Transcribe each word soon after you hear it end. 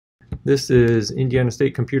This is Indiana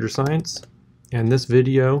State Computer Science, and this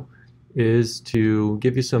video is to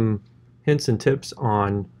give you some hints and tips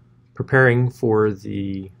on preparing for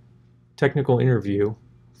the technical interview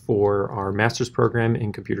for our master's program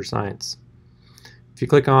in computer science. If you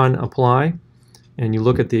click on Apply and you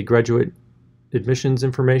look at the graduate admissions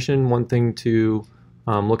information, one thing to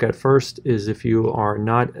look at first is if you are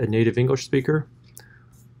not a native English speaker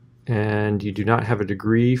and you do not have a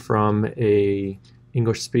degree from a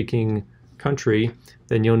English-speaking country,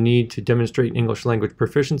 then you'll need to demonstrate English language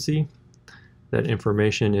proficiency. That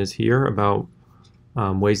information is here about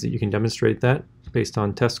ways that you can demonstrate that based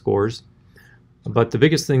on test scores. But the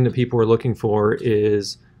biggest thing that people are looking for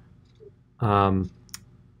is what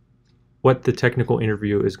the technical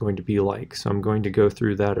interview is going to be like. So I'm going to go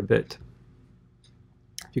through that a bit.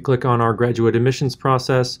 If you click on our graduate admissions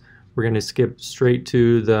process, we're going to skip straight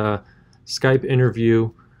to the Skype interview,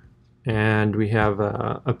 and we have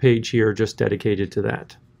a page here just dedicated to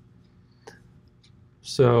that.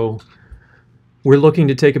 So we're looking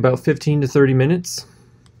to take about 15 to 30 minutes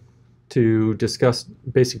to discuss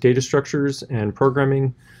basic data structures and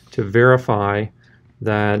programming to verify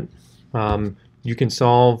that you can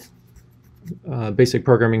solve basic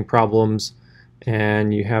programming problems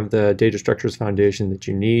and you have the data structures foundation that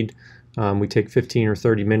you need. We take 15 or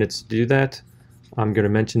 30 minutes to do that. I'm going to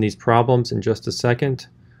mention these problems in just a second.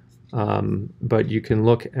 But you can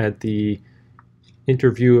look at the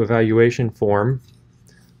interview evaluation form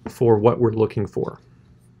for what we're looking for.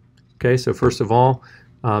 Okay, so first of all,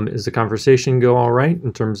 is the conversation go all right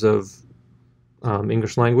in terms of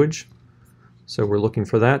English language? So we're looking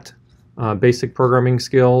for that. Basic programming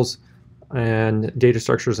skills and data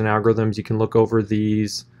structures and algorithms, you can look over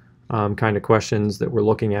these kind of questions that we're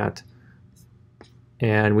looking at.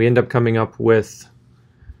 And we end up coming up with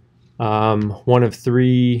one of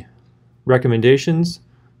three recommendations.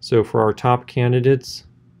 So for our top candidates,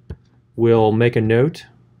 we'll make a note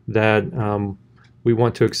that we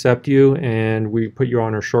want to accept you and we put you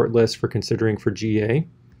on our short list for considering for GA.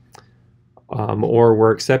 Or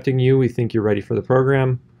we're accepting you, we think you're ready for the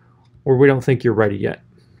program, or we don't think you're ready yet.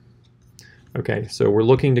 Okay, so we're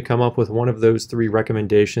looking to come up with one of those three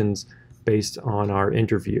recommendations based on our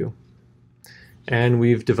interview. And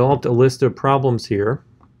we've developed a list of problems here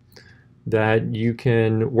that you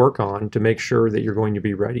can work on to make sure that you're going to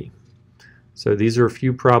be ready. So these are a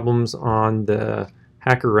few problems on the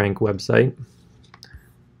HackerRank website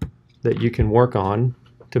that you can work on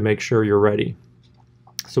to make sure you're ready.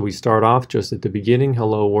 So we start off just at the beginning,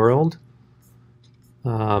 hello world.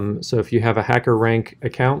 So if you have a HackerRank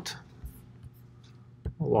account,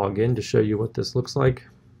 I'll log in to show you what this looks like.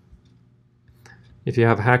 If you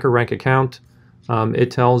have a HackerRank account,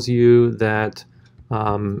 it tells you that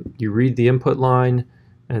you read the input line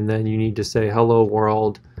and then you need to say hello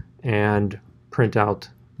world and print out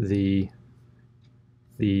the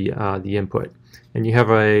input. And you have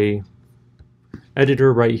a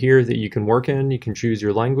editor right here that you can work in. You can choose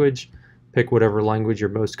your language, pick whatever language you're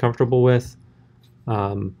most comfortable with.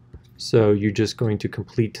 So you're just going to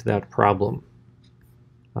complete that problem.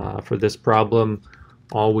 For this problem,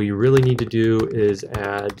 all we really need to do is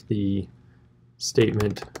add the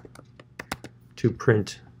statement to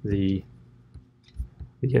print the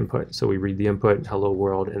input. So we read the input, hello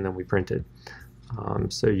world, and then we print it.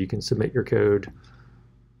 So you can submit your code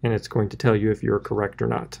and it's going to tell you if you're correct or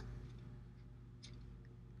not.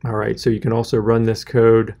 Alright, so you can also run this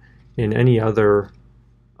code in any other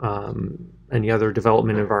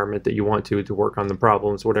development environment that you want to work on the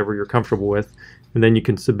problems, whatever you're comfortable with, and then you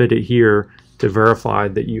can submit it here to verify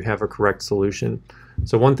that you have a correct solution.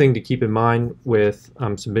 So one thing to keep in mind with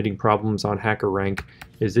submitting problems on HackerRank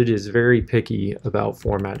is it is very picky about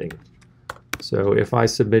formatting. So if I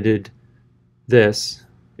submitted this,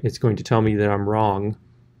 it's going to tell me that I'm wrong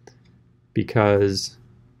because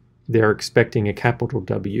they're expecting a capital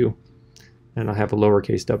W and I have a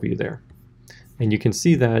lowercase w there. And you can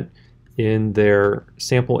see that in their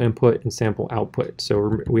sample input and sample output.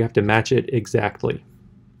 So we have to match it exactly.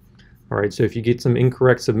 Alright, so if you get some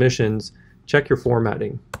incorrect submissions, check your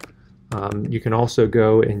formatting. You can also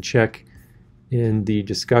go and check in the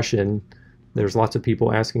discussion. There's lots of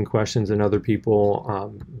people asking questions and other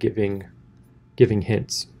people giving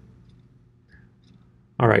hints.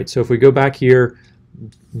 Alright, so if we go back here,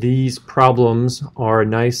 these problems are a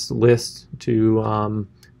nice list to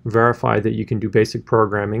verify that you can do basic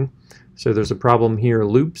programming. So there's a problem here,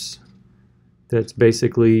 loops, that's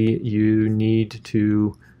basically you need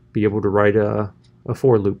to be able to write a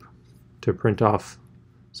for loop to print off.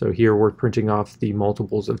 So here we're printing off the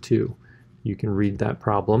multiples of 2. You can read that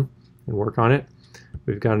problem and work on it.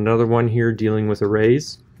 We've got another one here dealing with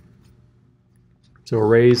arrays. So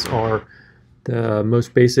arrays are the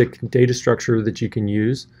most basic data structure that you can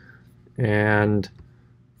use. And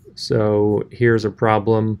so here's a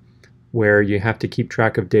problem where you have to keep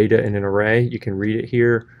track of data in an array. You can read it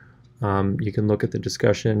here. You can look at the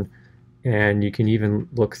discussion, and you can even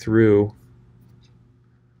look through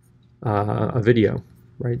a video,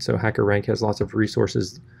 right? So HackerRank has lots of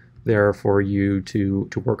resources there for you to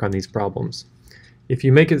work on these problems. If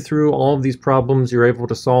you make it through all of these problems, you're able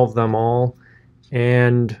to solve them all,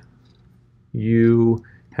 and you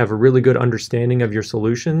have a really good understanding of your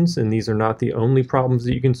solutions, and these are not the only problems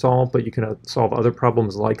that you can solve, but you can solve other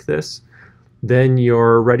problems like this, then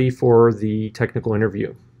you're ready for the technical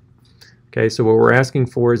interview. Okay, so what we're asking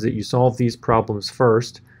for is that you solve these problems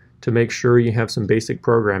first to make sure you have some basic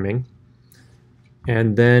programming,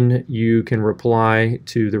 and then you can reply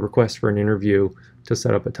to the request for an interview to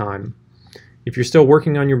set up a time. If you're still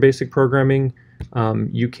working on your basic programming,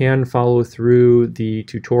 you can follow through the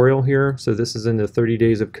tutorial here. So this is in the 30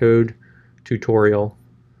 Days of Code tutorial.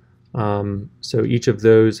 So each of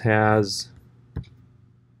those has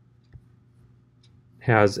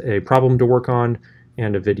a problem to work on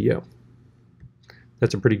and a video.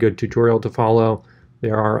 That's a pretty good tutorial to follow.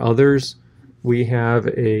 There are others. We have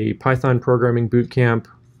a Python programming bootcamp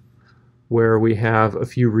where we have a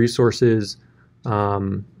few resources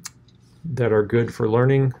that are good for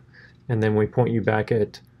learning, and then we point you back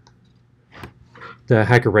at the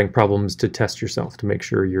HackerRank problems to test yourself to make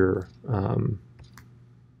sure you're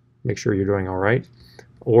doing all right.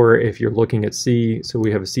 Or if you're looking at C, so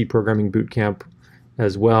we have a C programming bootcamp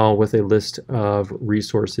as well with a list of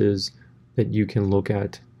resources that you can look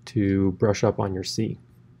at to brush up on your C.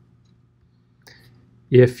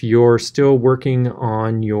 If you're still working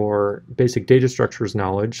on your basic data structures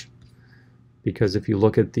knowledge, because if you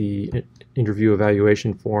look at the interview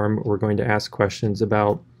evaluation form, we're going to ask questions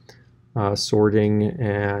about sorting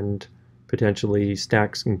and potentially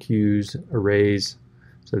stacks and queues, arrays.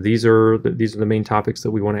 So these are the main topics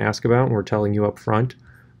that we want to ask about, and we're telling you up front.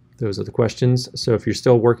 Those are the questions. So if you're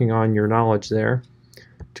still working on your knowledge there,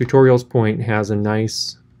 Tutorials Point has a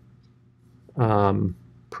nice,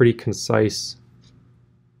 pretty concise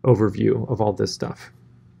overview of all this stuff.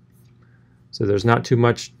 So there's not too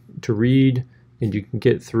much to read, and you can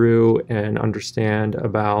get through and understand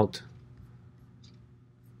about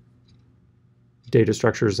data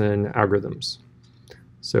structures and algorithms.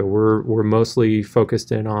 So we're mostly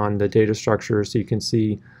focused in on the data structure, so you can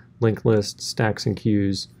see linked lists, stacks and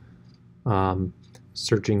queues,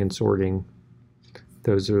 searching and sorting.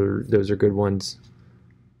 Those are good ones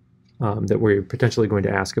that we're potentially going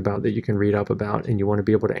to ask about, that you can read up about, and you want to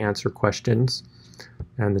be able to answer questions.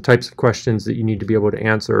 And the types of questions that you need to be able to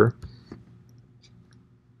answer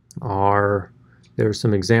are, there's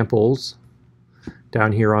some examples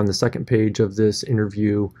down here on the second page of this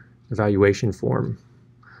interview evaluation form.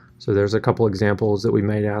 So there's a couple examples that we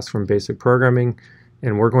might ask from basic programming,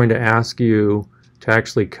 and we're going to ask you to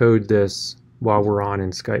actually code this while we're on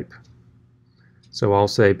in Skype. So I'll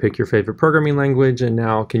say, pick your favorite programming language, and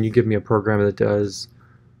now can you give me a program that does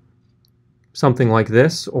something like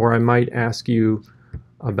this? Or I might ask you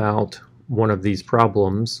about one of these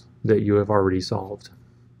problems that you have already solved.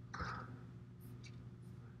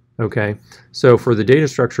 Okay, so for the data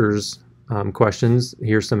structures questions,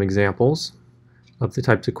 here's some examples of the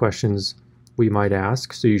types of questions we might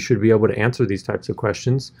ask. So you should be able to answer these types of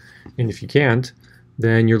questions. And if you can't,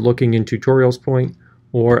 then you're looking in Tutorials Point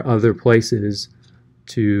or other places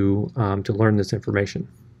to learn this information.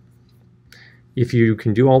 If you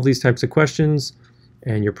can do all these types of questions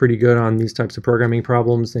and you're pretty good on these types of programming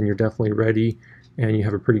problems, then you're definitely ready and you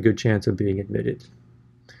have a pretty good chance of being admitted.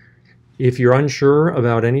 If you're unsure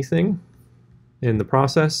about anything in the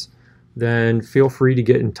process, then feel free to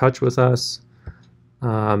get in touch with us.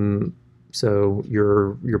 So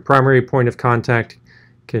your primary point of contact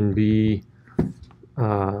can be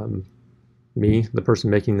me, the person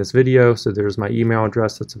making this video. So there's my email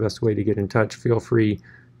address. That's the best way to get in touch. Feel free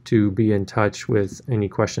to be in touch with any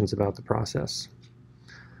questions about the process.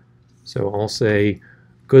 So I'll say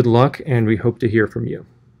good luck, and we hope to hear from you.